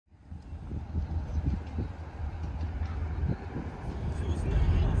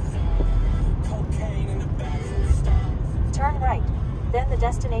Then the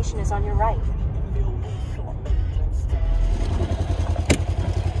destination is on your right.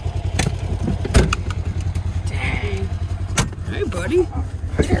 Dang. Hey, buddy.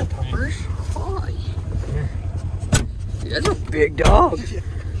 Hi there, puppers. Hi. Dude, that's a big dog.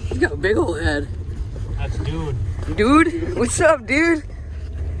 He's got a big old head. That's dude. Dude? What's up, dude?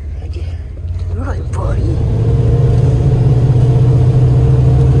 Hi, buddy.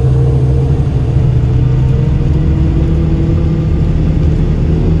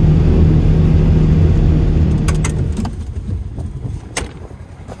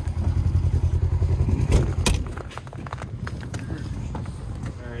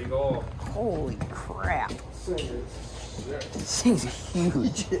 There you go. Holy crap. This thing's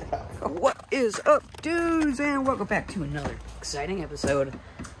huge. Yeah. What is up, dudes? And welcome back to another exciting episode.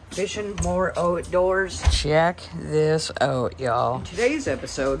 Fishing more outdoors. Check this out, y'all. In today's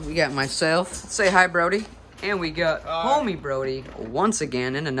episode, we got myself. Say hi, Brody. And we got homie Brody once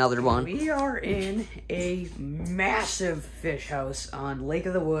again in another one. We are in a massive fish house on Lake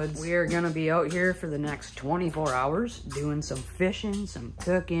of the Woods. We are gonna be out here for the next 24 hours doing some fishing, some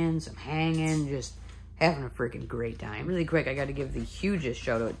cooking, some hanging, just having a freaking great time. Really quick, I gotta give the hugest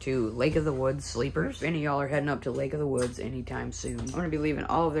shout out to Lake of the Woods Sleepers. If any of y'all are heading up to Lake of the Woods anytime soon, I'm gonna be leaving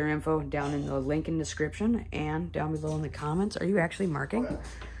all of their info down in the link in the description and down below in the comments. Are you actually marking?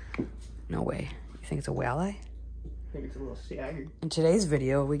 No way. You think it's a walleye? I think it's a little staggered. In today's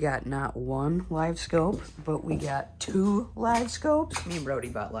video, we got not one live scope, but we got 2 live scopes. Me and Brody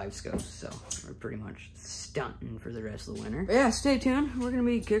bought live scopes, so we're pretty much stunting for the rest of the winter. But yeah, stay tuned. We're gonna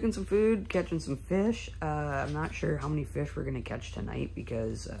be cooking some food, catching some fish. I'm not sure how many fish we're gonna catch tonight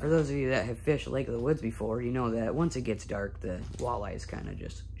because for those of you that have fished Lake of the Woods before, you know that once it gets dark, the walleyes kind of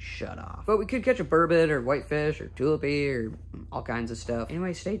just shut off. But we could catch a burbot or whitefish or tulipy or all kinds of stuff.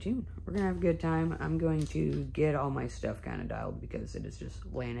 Anyway, stay tuned. We're gonna have a good time. I'm going to get all my stuff kind of dialed because it is just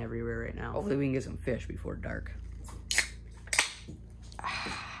laying everywhere right now. Hopefully we can get some fish before dark.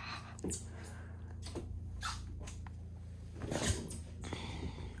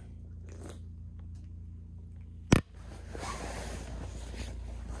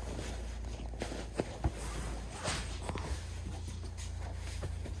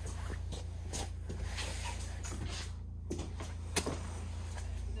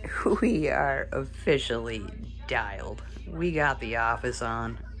 We are officially dialed. We got the office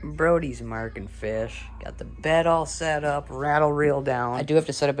on. Brody's marking fish. Got the bed all set up, rattle reel down. I do have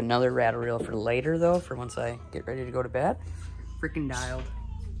to set up another rattle reel for later though, for once I get ready to go to bed. Freaking dialed.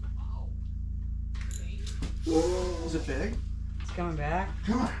 Is it big? It's coming back.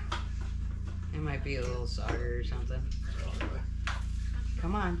 Come on. It might be a little sauger or something.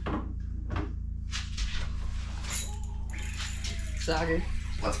 Come on. Sauger.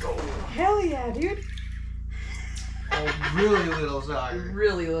 Let's go. Hell yeah, dude. Oh, really little sauger.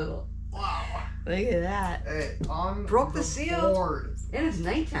 Really little. Wow. Look at that. Hey, on Broke the seal. board. And it's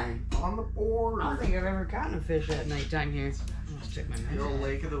nighttime. On the board. I don't think I've ever caught a fish at nighttime here. Let's check my The measure. old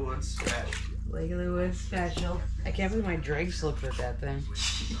Lake of the Woods special. Lake of the Woods special. I can't believe my drag slipped with that thing.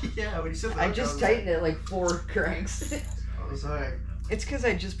 Yeah, when you said that, I just tightened it like 4 cranks. I was like, It's because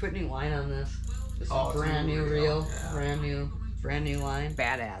I just put new line on this. Just Oh, a brand it's a new new reel. reel, yeah. Brand new line.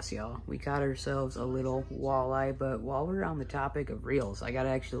 Badass, y'all. We caught ourselves a little walleye, but while we're on the topic of reels, I gotta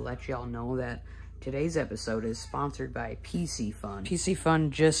actually let y'all know that today's episode is sponsored by PC Fun. PC Fun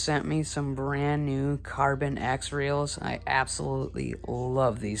just sent me some brand new Carbon X reels. I absolutely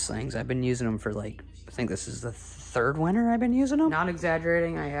love these things. I've been using them for like, I think this is the 3rd winter I've been using them. Not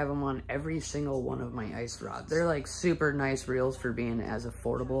exaggerating, I have them on every single one of my ice rods. They're like super nice reels for being as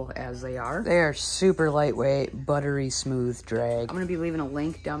affordable as they are. They are super lightweight, buttery smooth drag. I'm gonna be leaving a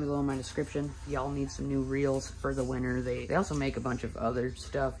link down below in my description. Y'all need some new reels for the winter. They also make a bunch of other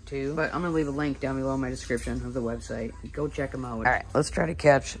stuff too, but I'm gonna leave a link down below in my description of the website. Go check them out. All right, let's try to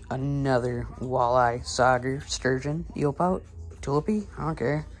catch another walleye, sauger, sturgeon, eelpout, tulipy, I don't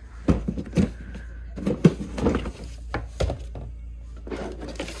care.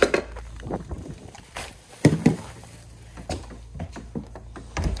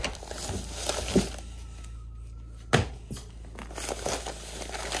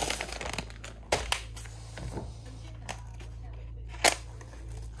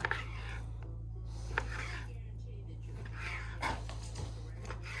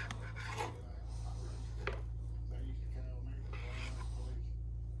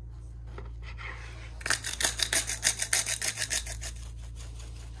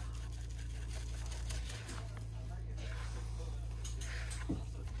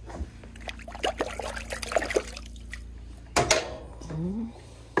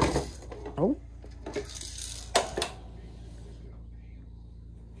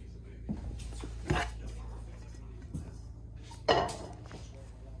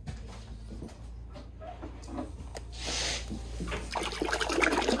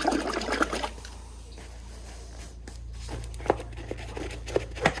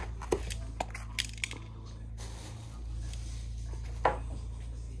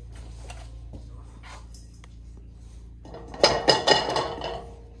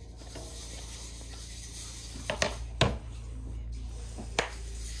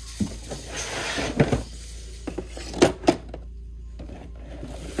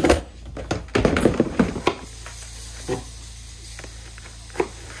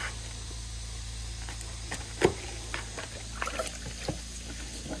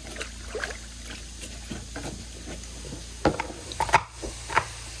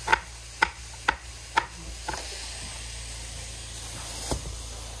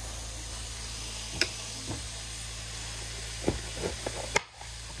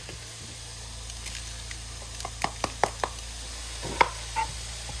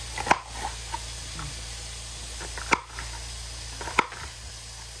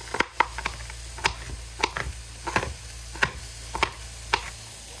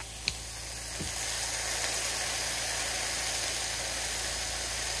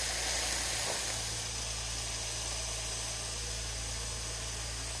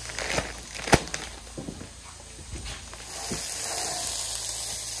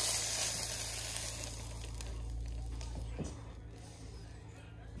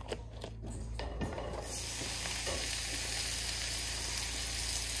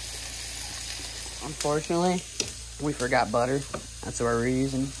 Unfortunately, we forgot butter. That's why we're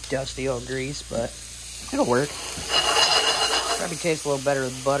using dusty old grease, but it'll work. Probably tastes a little better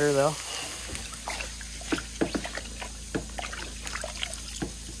with butter, though.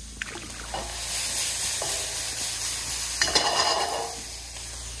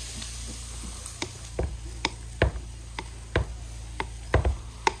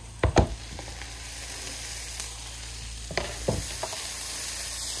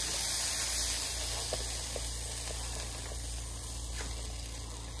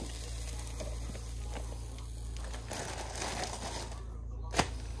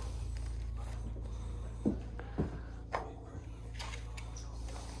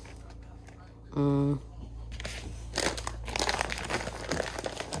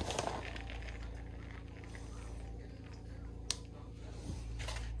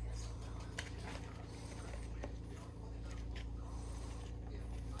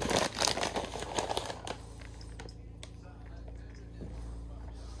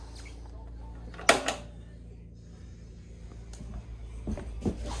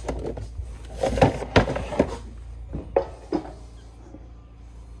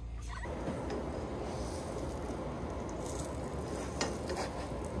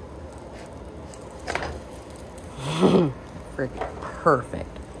 Freaking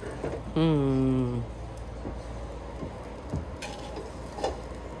perfect.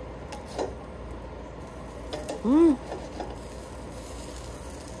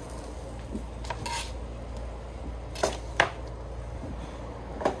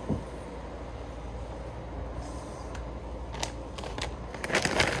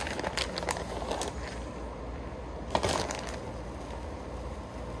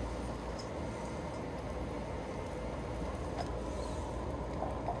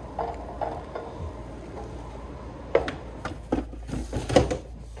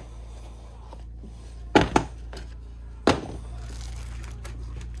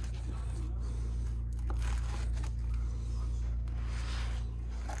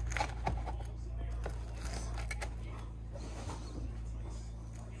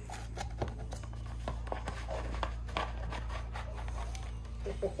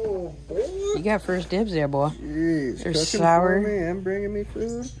 Oh, boy. You got first dibs there, boy. Jeez, There's cooking sour. for me and bringing me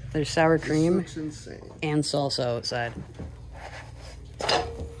food. There's sour This cream looks insane. and salsa outside.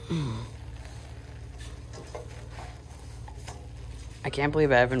 I can't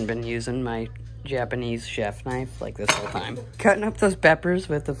believe I haven't been using my Japanese chef knife like this whole time. Cutting up those peppers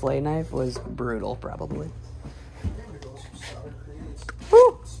with the fillet knife was brutal, probably.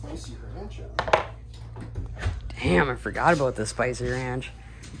 Woo! Spicy ranch. Damn, I forgot about the spicy ranch.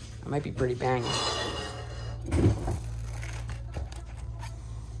 That might be pretty banging.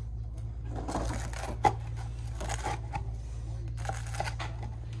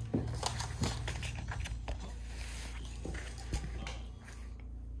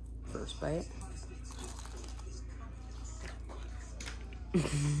 First bite.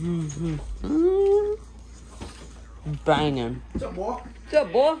 Banging. What's up, boy? What's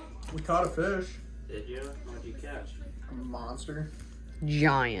up, boy? We caught a fish. Did you? What'd you catch? A monster.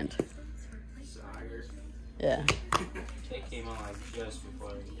 Giant. Sager. Yeah. It came on like just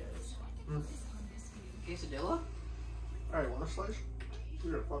before you guys. Quesadilla? Alright, want a slice?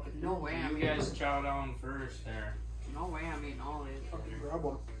 We're gonna fucking No way, I'm You guys chow down first there. No way, I'm eating all these. fucking grab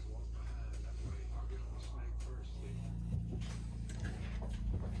one.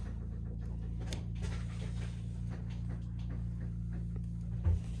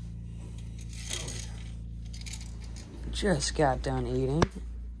 Just got done eating,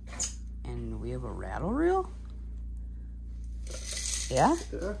 and we have a rattle reel. Yeah,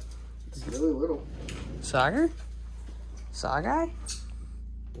 Yeah, it's really little. sauger, saw guy,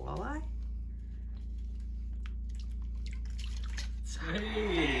 walleye.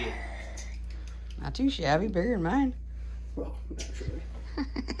 Hey! Not too shabby, bigger than mine. Well, naturally.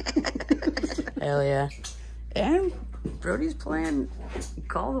 Hell yeah! And Brody's playing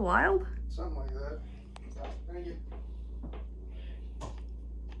Call of the Wild. Something like that. Thank you.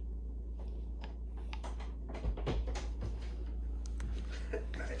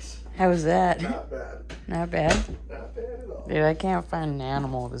 Nice. How was that? Not bad. Not bad. Not bad at all. Dude, I can't find an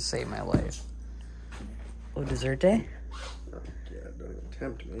animal to save my life. Oh, dessert day? Oh, yeah, don't even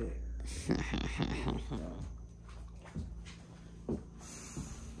tempt me.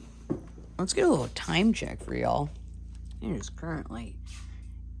 Let's get a little time check for y'all. It is currently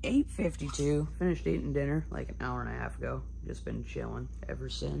 8:52. Finished eating dinner like an hour and a half ago. Just been chilling ever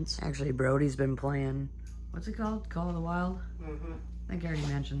since. Actually, Brody's been playing, what's it called? Call of the Wild? Mm-hmm. I think I already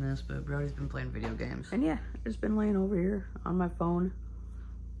mentioned this, but Brody's been playing video games. And yeah, I've just been laying over here on my phone.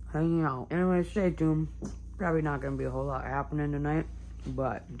 hanging out. Anyway, stay tuned. Probably not going to be a whole lot happening tonight,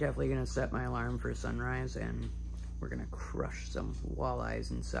 but definitely going to set my alarm for sunrise, and we're going to crush some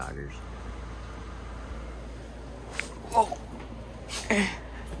walleyes and saugers. Oh.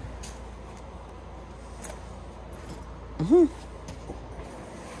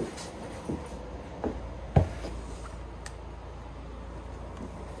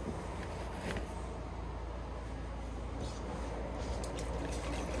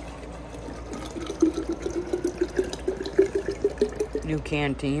 New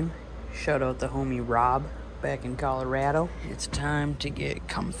canteen. Shout out the homie Rob back in Colorado. It's time to get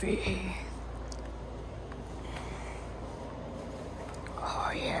comfy.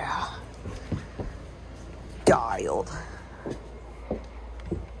 Oh yeah. Dialed.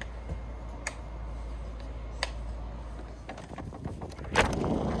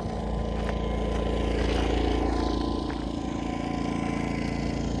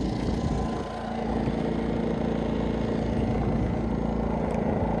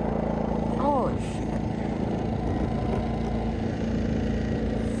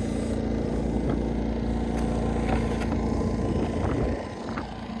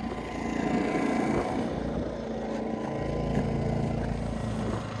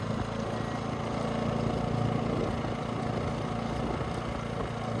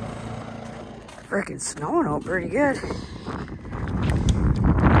 Freaking snowing out pretty good.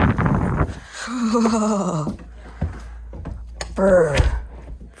 Brr.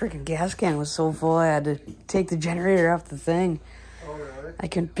 Freaking gas can was so full I had to take the generator off the thing. Oh, really? I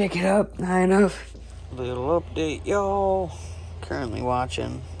couldn't pick it up high enough. Little update, y'all. Currently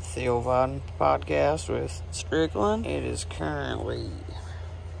watching Theovod podcast with Strickland. It is currently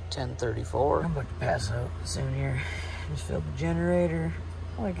 10:34. I'm about to pass out soon here. Just filled the generator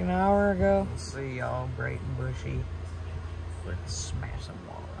like an hour ago. We'll see y'all bright and bushy. Let's smash some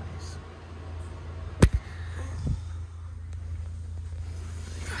walleyes.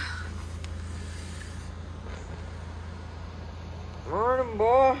 Morning,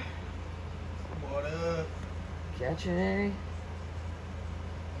 boy. What up? Catching any?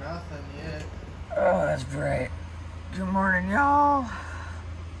 Nothing yet. Oh, that's bright. Good morning, y'all.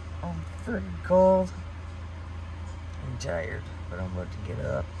 I'm freaking cold. I'm tired, but I'm about to get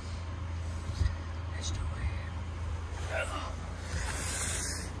up. Let's do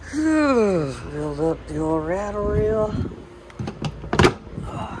it. Build up the old rattle reel.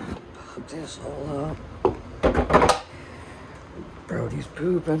 Pop this all up. Brody's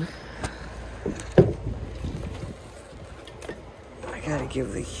pooping. I gotta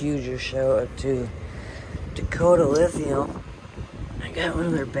give the hugest shout out to Dakota Lithium. I got one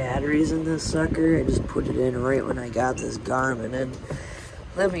of their batteries in this sucker. I just put it in right when I got this Garmin, and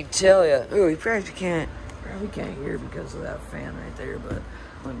let me tell you, ooh, you probably can't hear because of that fan right there, but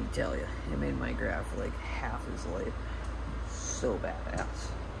let me tell you, it made my graph like half as light. So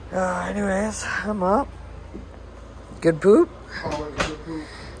badass. Anyways, I'm up. Good poop? Always good poop.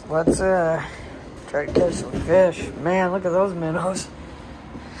 Let's try to catch some fish. Man, look at those minnows.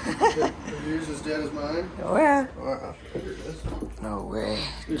 Are yours as dead as mine? Oh yeah. Wow. Here it is. No way.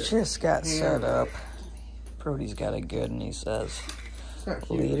 Just got set up. Brody's got it good, and he says, It's not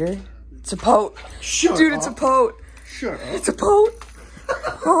cute. leader. It's a pout. Shut Dude, up. it's a pout. Shut up. It's a pout.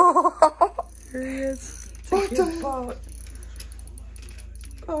 Oh, here he is. It's a What cute the- pout.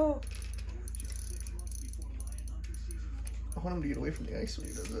 Oh. I want him to get away from the ice when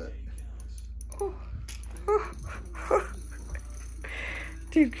he does that.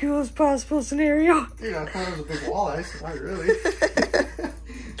 Dude, coolest possible scenario. Dude, I thought it was a big walleye. Not really.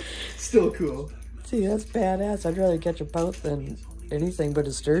 Still cool. See, that's badass. I'd rather catch a pout than anything but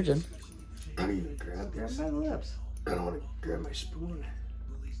a sturgeon. I don't even grab this. my lips. I don't want to grab my spoon.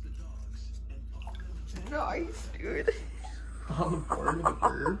 Nice, dude. On the board with the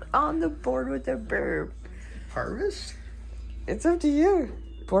bird. On the board with the burb. Harvest? It's up to you.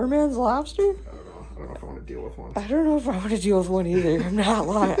 Poor man's lobster? I don't know. I don't know if I want to deal with one. I don't know if I want to deal with one either. I'm not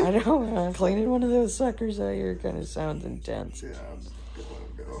lying. I don't. I'm cleaning one of those suckers out here. Kind of sounds intense. Yeah, I'm just gonna let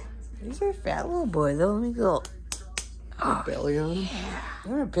him go. He's a fat little boy, though. Let me go. Put belly on him.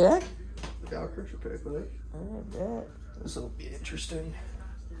 You want a pick? The Valkyrie should pick with it. I bet. This will be interesting.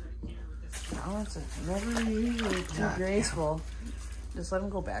 Oh, it's never usually too graceful. Just let him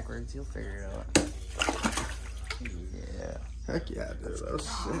go backwards. You'll figure it out. Yeah. Heck yeah, dude. That was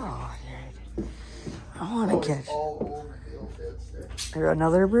sick. Oh, dude. I want to catch. All over the old dead stick. Or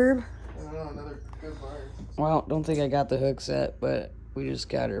another burb? I don't know, another good bar. Well, don't think I got the hook set, but we just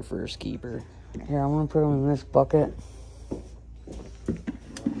got our first keeper. Here, I'm gonna put him in this bucket. Oh,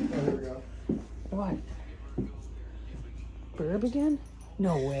 here we go. What? Burb again?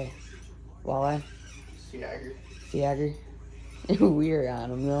 No way. Walleye? Jagger. Jagger? We're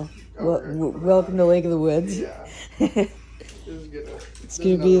on them, though. Oh, Welcome to Lake of the Woods. Yeah. It's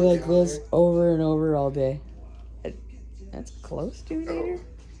gonna be like this over and over all day. That's close to it,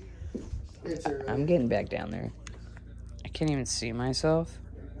 It's I'm getting back down there. I can't even see myself.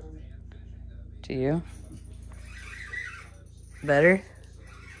 Do you? Better?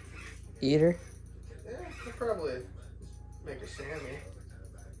 Eater? Yeah, I'll probably make a Sammy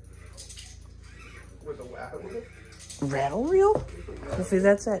with a rattle reel. Rattle reel? Hopefully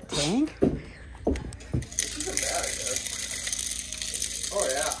that's that tank. This isn't bad, I guess. Oh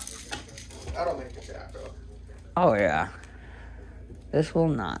yeah, that'll make a taco. Oh yeah. This will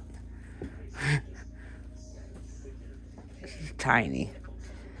not. This is tiny.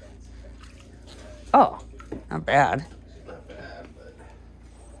 Oh, not bad. Not bad, but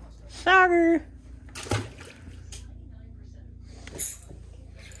Soccer.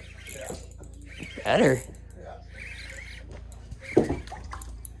 yeah. Better.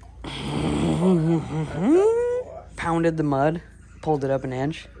 Pounded the mud, pulled it up an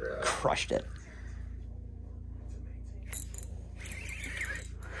inch, crushed it.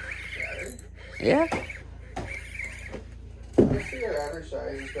 Yeah. I see our average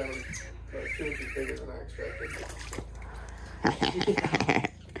size is down like 2 inches bigger than I expected.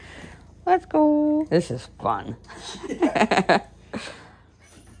 Let's go. This is fun.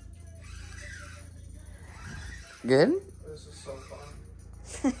 Good? This is so fun.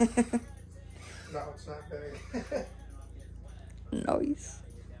 No, it's not big. Nice.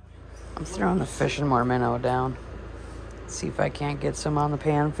 I'm throwing the fishnmore minnow down. See if I can't get some on the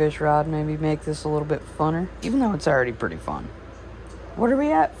panfish rod. Maybe make this a little bit funner. Even though it's already pretty fun. What are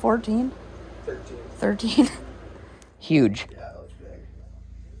we at? 14? 13. 13? Huge. Yeah, that looks big.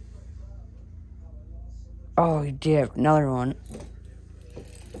 Oh, he dipped. Another one.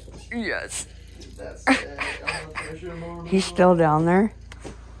 Yes. That's sick. I'm gonna fish him more. He's still down there.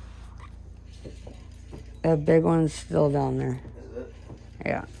 That big one's still down there. Is it?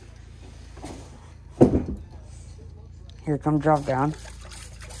 Yeah. Here, come drop down.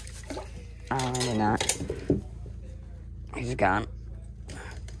 Oh, maybe not. He's gone.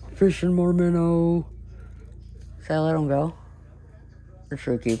 Fishing more minnow. Should I let him go? Or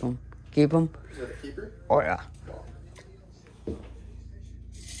should we keep him? Keep him? Is that a keeper? Oh, yeah.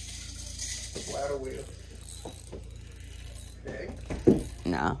 Flat wheel. Big?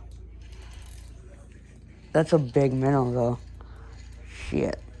 No. That's a big minnow, though.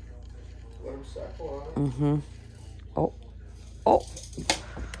 Shit. Let him suckle on it. Mm-hmm. Oh. Oh.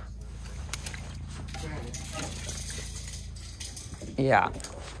 Yeah.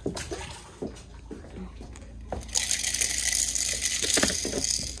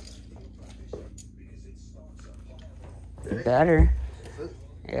 Big? Better. Is it?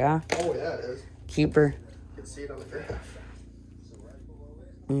 Yeah. Oh, yeah, it is. Keeper. You can see it on the graph.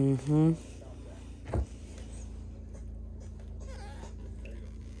 Mm-hmm.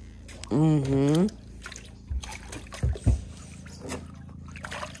 Mm-hmm.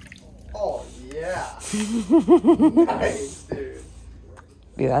 Oh, yeah. Nice, dude.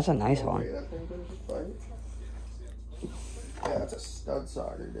 Dude, that's a nice one. Wait, that thing finishes fight? Yeah, that's a stud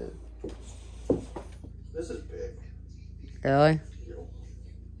sauger, dude. This is big. Really? Yo,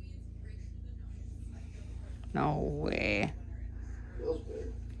 No way. feels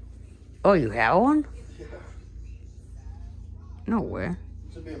big. Oh, you have one? Yeah. No way.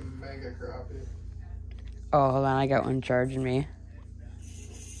 This would be a mega crappie. Oh, hold on. I got one charging me.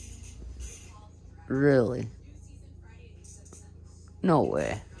 Really? No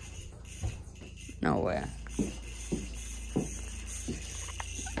way. No way.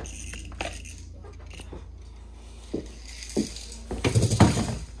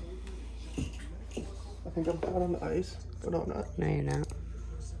 I think I'm out on the ice. Oh, no, I'm not. No, you're not.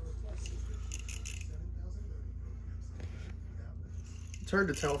 It's hard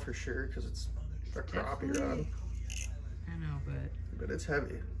to tell for sure because it's a crappie rod, I know, but it's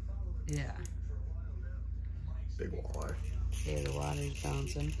heavy. yeah. Big walleye. Okay, the water's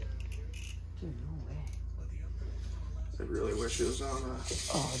bouncing. Dude, no way. I really wish it was on a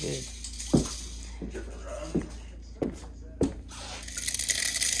Oh, dude. different rod.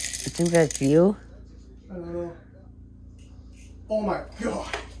 I think that's you. I don't know. Oh my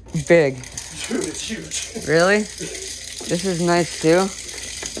god. Big. Dude, it's huge. Really? This is nice, too.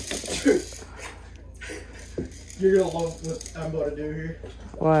 Dude. You're gonna love what I'm about to do here.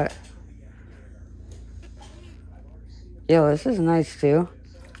 What? Yo, this is nice, too.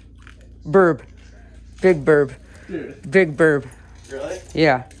 Burb. Big burb. Dude. Big burb. Really?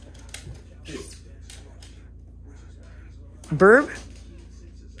 Yeah. Dude. Burb?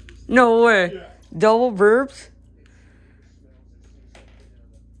 No way. Yeah. Double burps?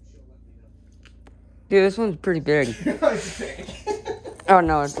 Dude, this one's pretty big. Oh,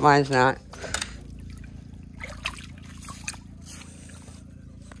 no, mine's not.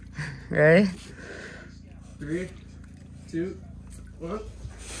 Ready? 3, 2, 1.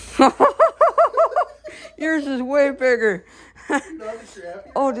 Yours is way bigger. Another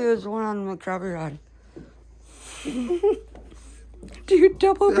strap. Oh, dude, there's one on the crappie rod. Dude,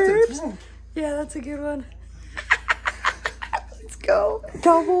 double burps? Yeah, that's a good one. Let's go.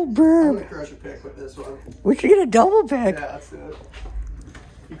 Double I'm burp. gonna crush a pick with this one. We should get a double pick. Yeah, let's do it.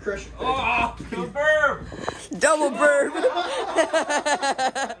 You crush a pick. Oh, no burp! Double burp.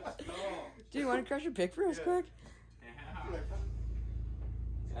 Do you want to crush a pick for us quick?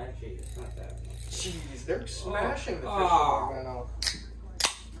 Actually, it's not that much. Jeez, they're smashing the fish Oh. right now.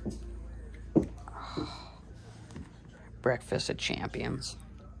 Breakfast of champions.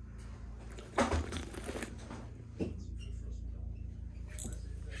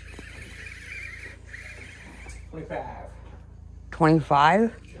 $25.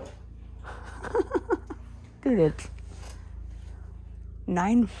 25? Dude, it's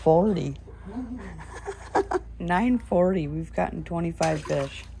 9:40. 9:40. We've gotten 25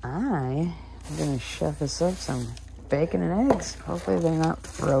 fish. I'm gonna chef us up some bacon and eggs. Hopefully they're not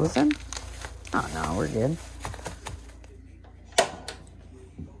frozen. Oh no, we're good.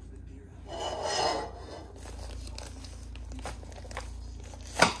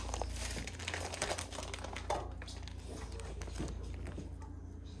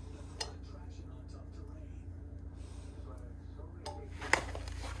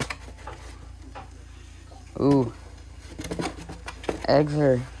 Ooh. Eggs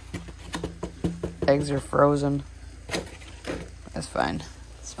are frozen. That's fine. It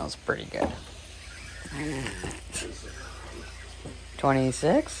smells pretty good.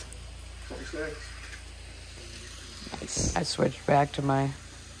 26? 26. Nice. I switched back to my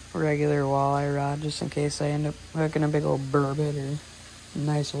regular walleye rod just in case I end up hooking a big old burbot or a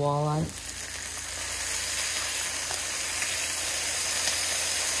nice walleye.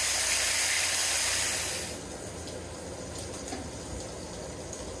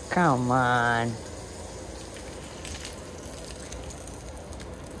 Come on.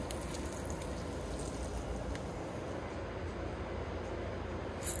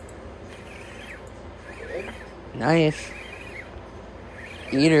 Nice.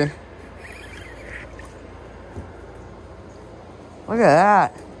 Eater. Look at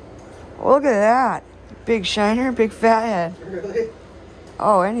that. Look at that. Big shiner, big fat head. Really?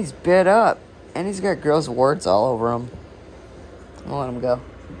 Oh, and he's bit up. And he's got gross warts all over him. I'll let him go.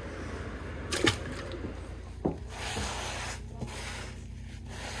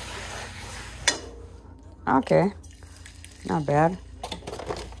 Okay. Not bad.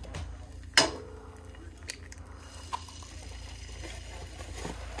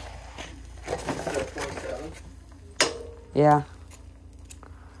 Yeah.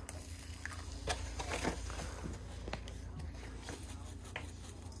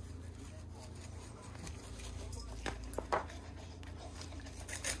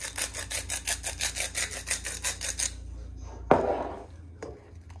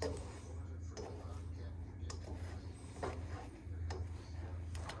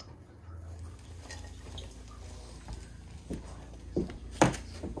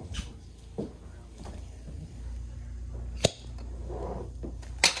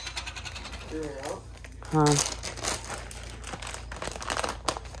 Huh.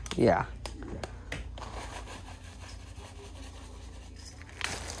 Yeah.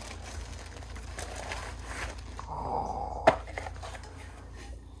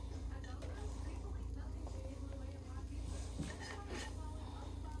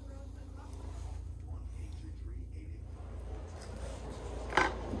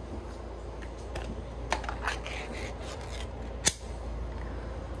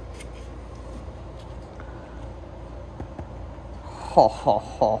 Ho, ho,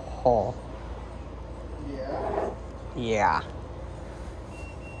 ho, ho. Yeah. Yeah.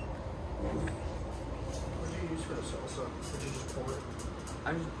 What did you use for the salsa? Did you just pour it?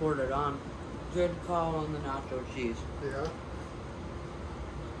 I just poured it on. Good call on the nacho cheese. Yeah.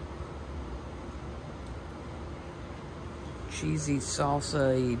 Cheesy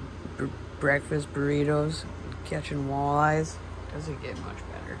salsa breakfast burritos, catching walleyes. Doesn't get much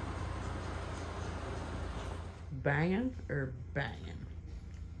better. Banging or banging?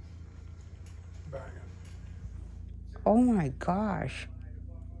 Banging. Oh my gosh.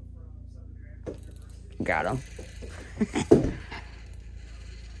 Got him.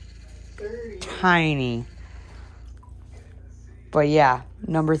 30. Tiny. But yeah,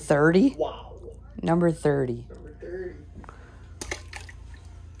 Number 30? Wow. Number 30. Number 30.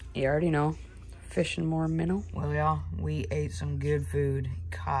 You already know. Fishnmore minnow. Well, y'all, we ate some good food.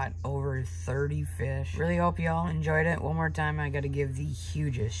 Caught over 30 fish. Really hope y'all enjoyed it. One more time, I got to give the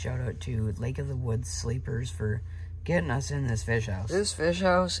hugest shout out to Lake of the Woods Sleepers for getting us in this fish house. This fish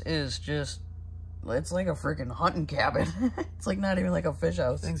house is just, it's like a freaking hunting cabin. It's like not even like a fish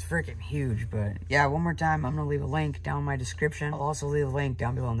house. Thing's freaking huge, but yeah, one more time, I'm gonna leave a link down in my description. I'll also leave a link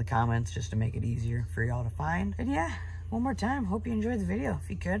down below in the comments just to make it easier for y'all to find. And yeah, one more time, hope you enjoyed the video. If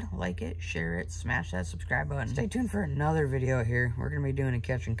you could, like it, share it, smash that subscribe button. Stay tuned for another video here. We're gonna be doing a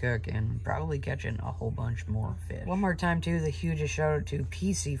catch and cook and probably catching a whole bunch more fish. One more time too, the hugest shout out to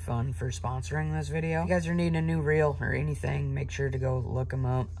PC Fun for sponsoring this video. If you guys are needing a new reel or anything, make sure to go look them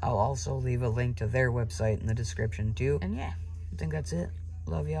up. I'll also leave a link to their website in the description too. And yeah, I think that's it.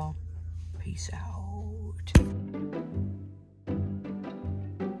 Love y'all. Peace out.